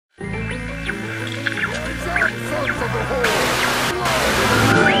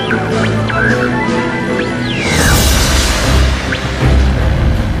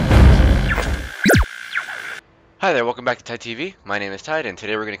Hi there, welcome back to Tide TV. My name is Tide, and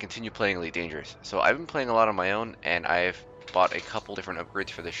today we're going to continue playing Elite Dangerous. So I've been playing a lot on my own, and I've bought a couple different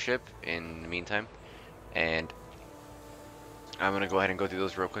upgrades for the ship in the meantime. And I'm going to go ahead and go through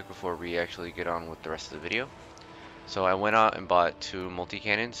those real quick before we actually get on with the rest of the video. So I went out and bought 2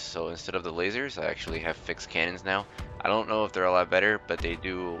 multi-cannons, so instead of the lasers, I actually have fixed cannons now. I don't know if they're a lot better, but they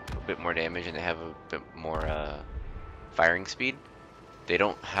do a bit more damage and they have a bit more firing speed. They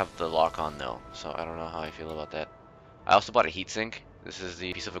don't have the lock-on though, so I don't know how I feel about that. I also bought a heatsink. This is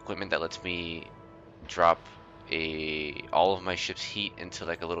the piece of equipment that lets me drop all of my ship's heat into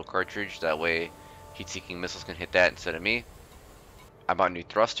like a little cartridge. That way heat-seeking missiles can hit that instead of me. I bought new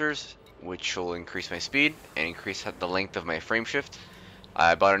thrusters, which will increase my speed and increase the length of my frame shift.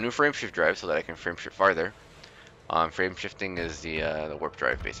 I bought a new frame shift drive so that I can frame shift farther. Frame shifting is the warp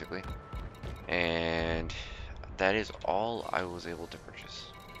drive basically. And that is all I was able to purchase.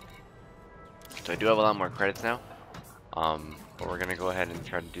 So I do have a lot more credits now. But we're gonna go ahead and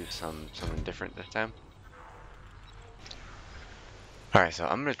try to do something different this time. Alright, so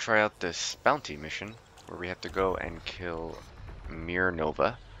I'm gonna try out this bounty mission where we have to go and kill Mir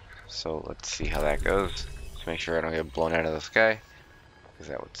Nova. So let's see how that goes. Just make sure I don't get blown out of the sky, because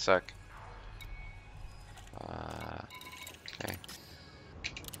that would suck. Okay.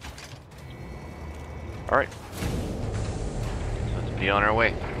 Alright. Let's be on our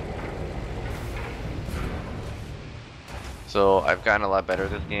way. So I've gotten a lot better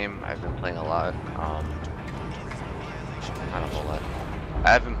at this game. I've been playing a lot. Not a whole lot.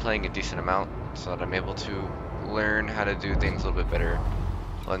 I've been playing a decent amount so that I'm able to learn how to do things a little bit better.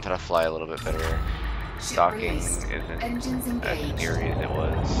 Learn how to fly a little bit better. Docking isn't as scary as it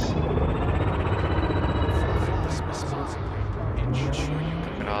was.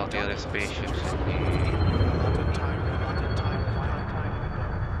 Look at all the other spaceships in here.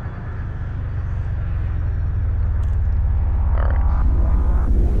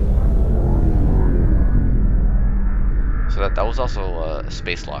 That was also a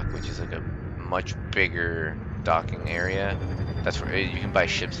space lock, which is like a much bigger docking area. That's where you can buy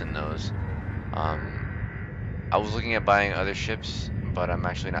ships in those. I was looking at buying other ships, but I'm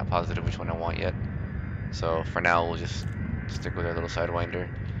actually not positive which one I want yet. So for now, we'll just stick with our little Sidewinder.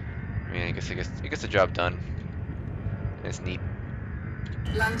 I mean, I guess it gets the job done. It's neat.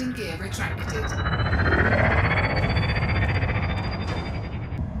 Landing gear retracted.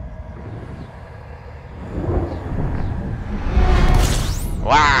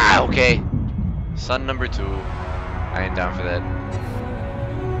 Wow, okay. Sun number 2. I ain't down for that.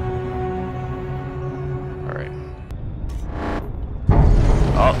 Alright.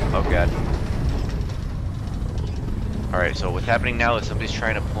 Oh god. Alright, so what's happening now is somebody's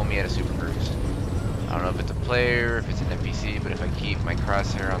trying to pull me out of super cruise. I don't know if it's a player, if it's an NPC, but if I keep my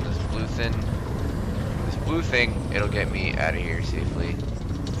crosshair on this blue thing, it'll get me out of here safely.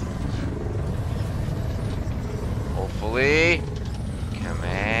 Hopefully. Come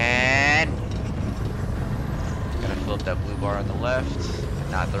on. Gotta fill up that blue bar on the left,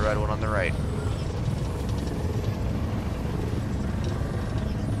 and not the red one on the right.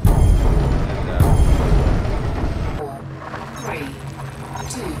 And, 4, 3,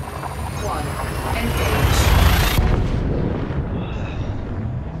 2, 1, engage.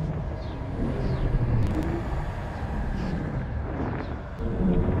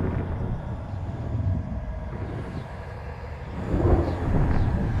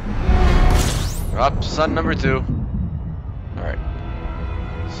 Up, sun number 2. Alright.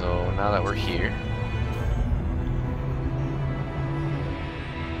 So now that we're here,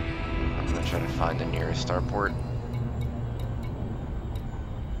 I'm gonna try to find the nearest starport.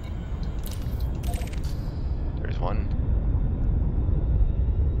 There's one.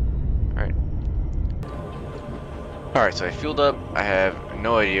 Alright. Alright, so I fueled up. I have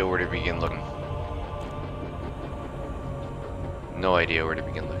no idea where to begin looking. No idea where to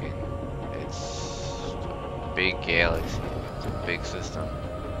begin looking. Big galaxy. It's a big system.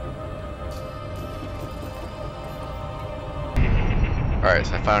 Alright,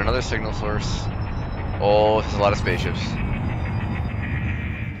 so I found another signal source. Oh, there's a lot of spaceships.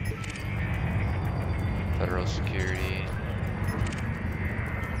 Federal security.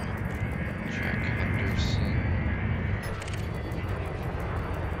 Jack Henderson.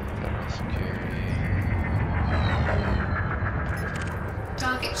 Federal security.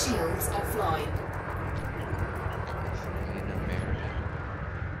 Target shields offline.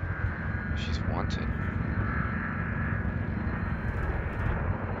 She's wanted.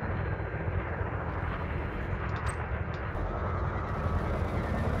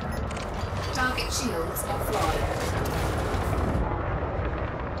 Target shields offline.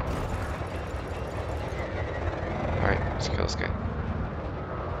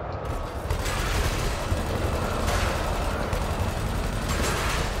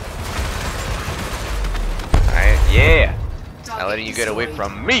 letting you get away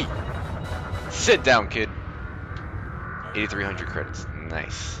from me. Sit down, kid. 8,300 credits.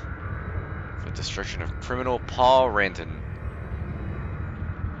 Nice. For destruction of criminal Paul Ranton.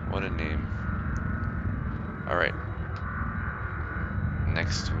 What a name. Alright.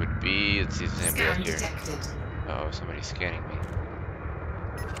 Next would be, let's see if there's anybody else here. Detected. Oh, somebody's scanning me.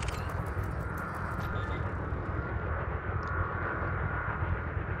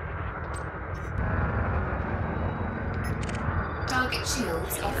 Target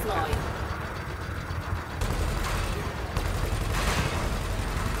shields offline.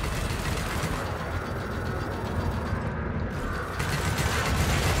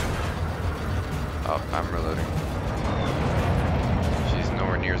 Oh, I'm reloading. She's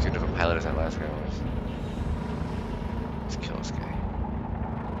nowhere near as good of a pilot as that last guy was. Let's kill this guy.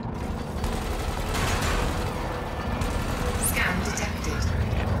 Scan detected.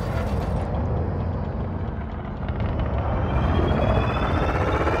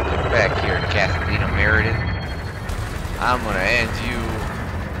 Get back here, Kathleen Meriden. I'm gonna end you.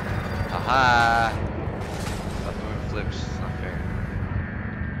 Haha. Stop doing flips. It's not fair.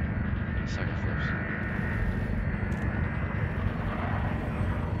 Sucker flips.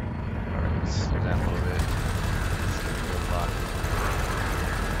 Alright, let's slow down a little bit. Let's get a good lock.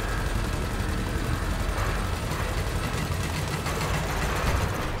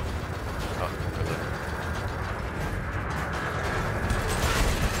 Oh, good look.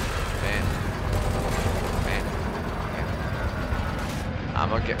 Man.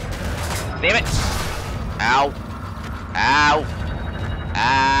 I'm okay. Damn it! Ow! Ow!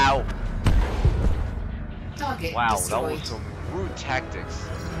 Ow! Target Wow, destroyed. that was some rude tactics.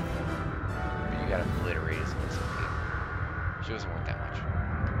 But you got obliterated, so it's okay. She wasn't worth that much.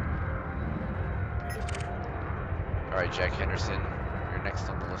 Alright, Jack Henderson, you're next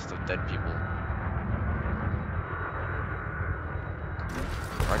on the list of dead people.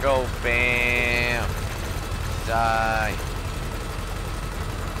 Here I go, bam! Die!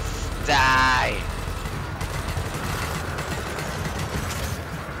 Die!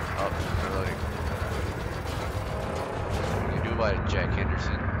 Oh, reloading. What do you do about it, Jack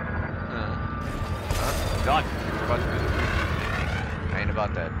Henderson? God, you were about to do the I ain't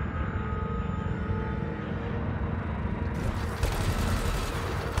about that.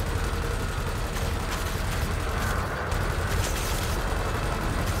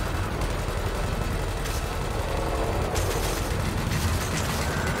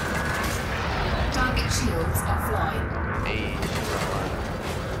 Target shields offline. Hey, she's online.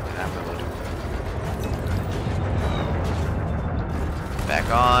 And I'm reloading. Back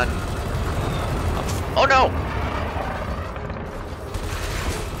on. Oh no!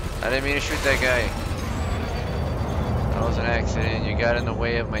 I didn't mean to shoot that guy. That was an accident. You got in the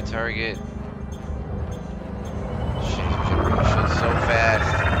way of my target. Shit, you shoot so fast.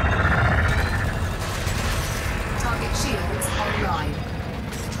 Target shields online.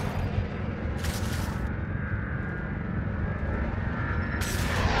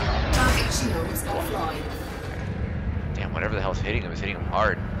 Target shields offline. Damn, whatever the hell's hitting him is hitting him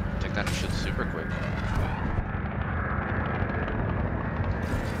hard. Took down his shit super quick.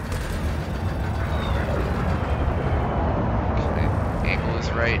 Okay, angle is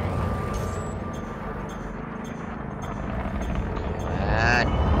right.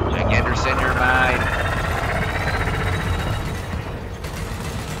 Come on, Jack Anderson, you're mine.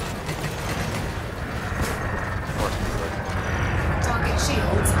 Of course, we would. Target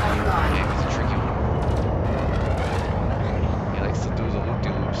shields online. Yeah, he's a tricky one. He likes to do the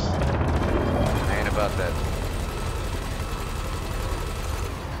loop-de-loops. I ain't about that.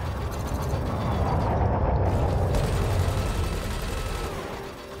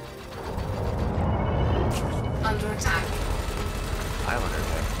 Under attack. I'm under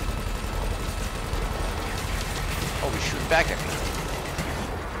attack. Oh, he's shooting back at me.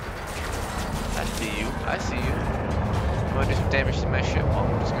 I see you. I see you. I'm gonna do some damage to my ship. Well,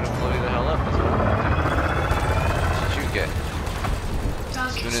 I'm just gonna blow you the hell up. That's what I'm gonna do. That's what you get.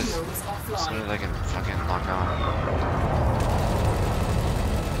 Target As shields soon offline. as I can fucking lock on.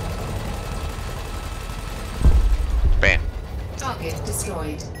 Bam. Target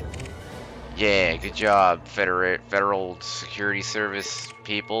destroyed. Yeah, good job, Federal Security Service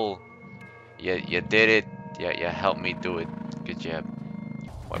people. You did it. Yeah, you helped me do it. Good job.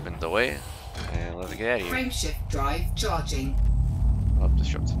 Weapons away, and let's get out of here. Frameshift drive charging. I'll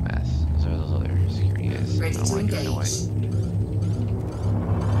disrupt some mass. So are those other security guys. Ready I don't to want to get in the way. engage.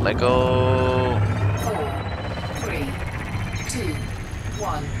 Let go. 4, 3, 2,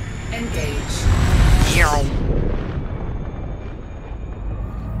 1. Engage.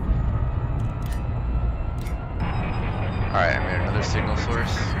 Alright, I made another signal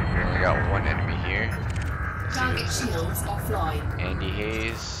source. We only got one enemy here. Target shields offline. Andy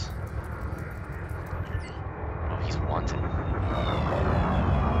Hayes. Oh, he's wanted.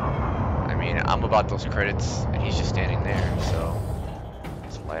 I mean, I'm about those credits, and he's just standing there, so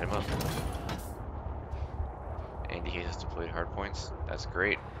let's light him up. Andy Hayes has deployed hard points. That's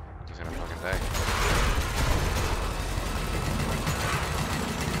great. He's gonna fucking die.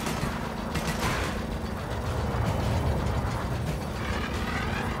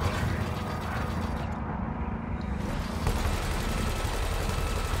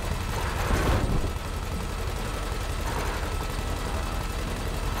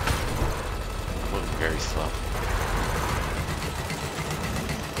 Very slow.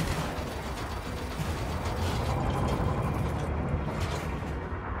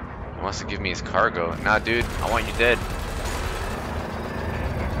 He wants to give me his cargo. Nah, dude, I want you dead.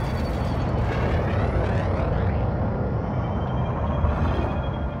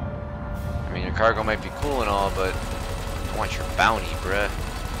 I mean, your cargo might be cool and all, but I want your bounty, bruh.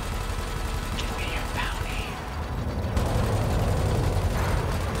 Give me your bounty.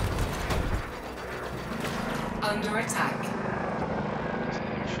 Under attack. Is he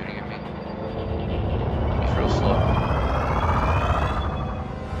shooting at me? He's real slow.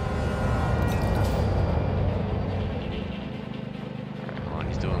 Alright, hold on,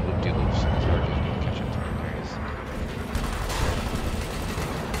 he's doing loop-de-loops. It's hard to catch up to him. There he is.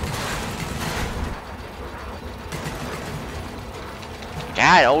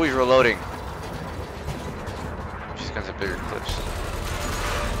 God, always reloading. These guns have bigger clips.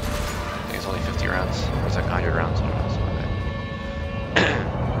 I think it's only 50 rounds. Or it's like 100 rounds. I don't know, something like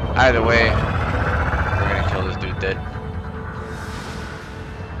that. Either way, we're gonna kill this dude dead.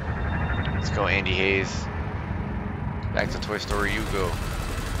 Let's go, Andy Hayes. Back to Toy Story you go.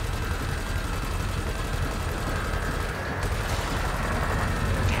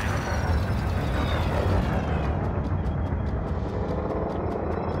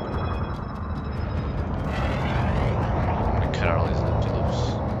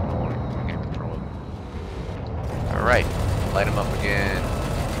 Alright, light him up again.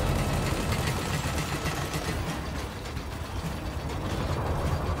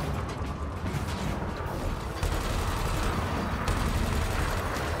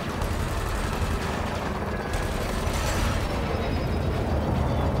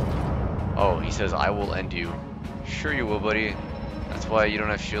 Oh, he says, I will end you. Sure you will, buddy. That's why you don't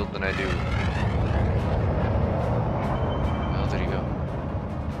have shield than I do. Where the hell did he go?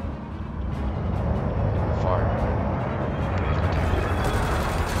 Far.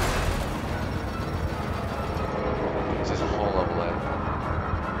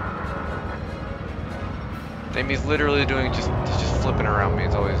 He's literally doing he's just flipping around me.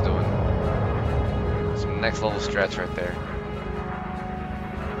 It's all he's doing. Some next level strats right there.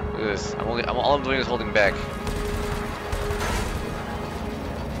 Look at this. All I'm doing is holding back. Look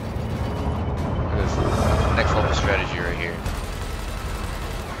at this. Next level strategy right here.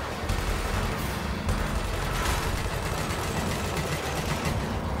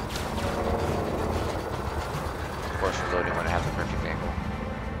 Of course, reloading when I have the perfect angle.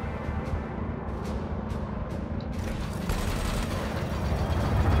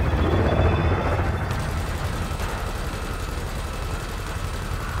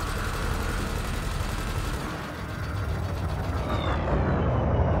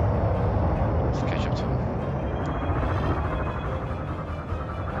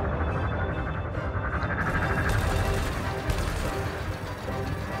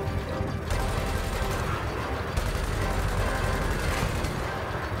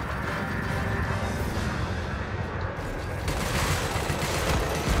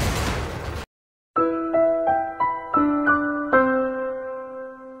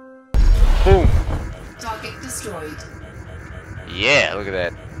 Boom! Target destroyed. Yeah, look at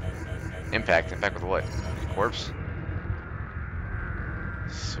that. Impact. Impact with what? Corpse?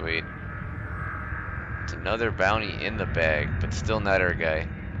 Sweet. It's another bounty in the bag, but still not our guy.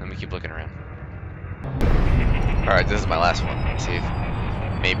 Let me keep looking around. Alright, this is my last one. Let's see if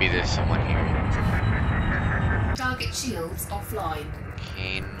maybe there's someone here. Target shields offline.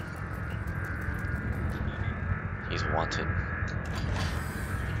 Kane. He's wanted.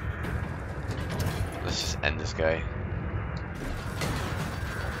 Let's just end this guy.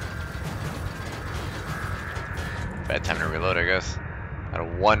 Bad time to reload, I guess. Out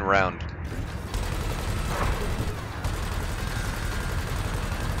of one round.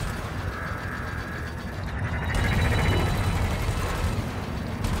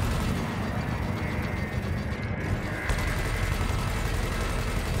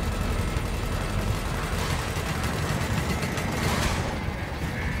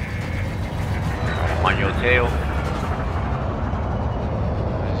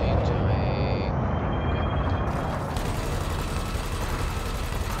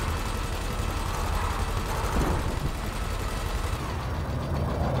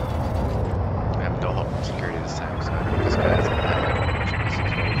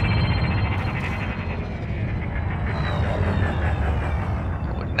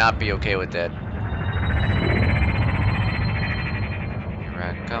 not be okay with that. Here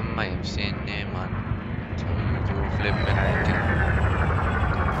I come, I am cinnamon. Tell you to flip and I can.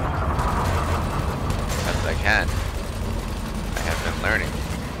 Yes, I can. I have been learning.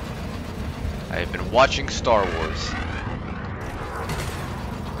 I have been watching Star Wars.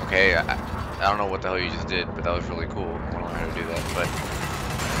 Okay, I don't know what the hell you just did, but that was really cool. I want to learn how to do that, but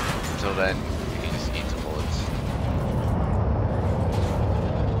until then, you can just eat some bullets.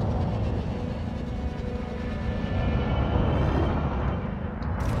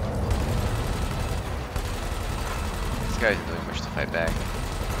 This guy isn't doing much to fight back.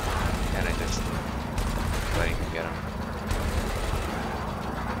 Kinda just letting him get him.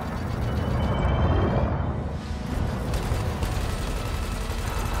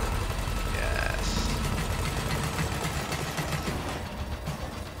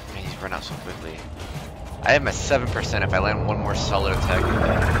 Run out so quickly. I am at 7% if I land one more solid attack.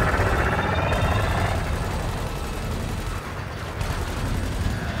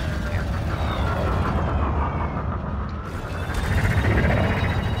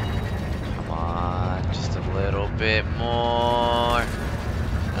 Come on, just a little bit more.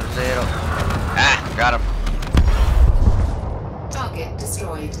 A little. Ah, got him. Target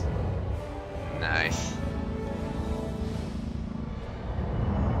destroyed. Nice.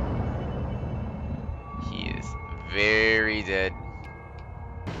 Very dead.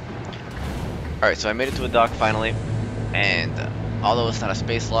 Alright, so I made it to a dock finally, and although it's not a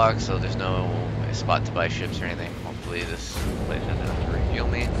space lock, so there's no spot to buy ships or anything, hopefully this place doesn't have to reveal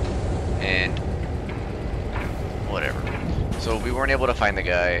me, and whatever. So we weren't able to find the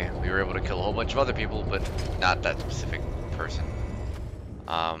guy. We were able to kill a whole bunch of other people, but not that specific person.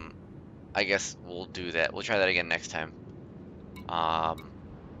 I guess we'll do that. We'll try that again next time.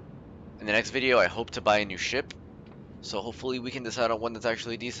 In the next video, I hope to buy a new ship. So hopefully we can decide on one that's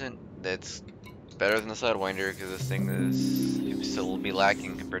actually decent, that's better than the Sidewinder, because this thing seems to still be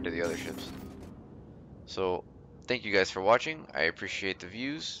lacking compared to the other ships. So thank you guys for watching. I appreciate the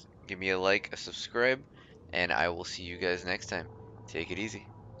views. Give me a like, a subscribe, and I will see you guys next time. Take it easy.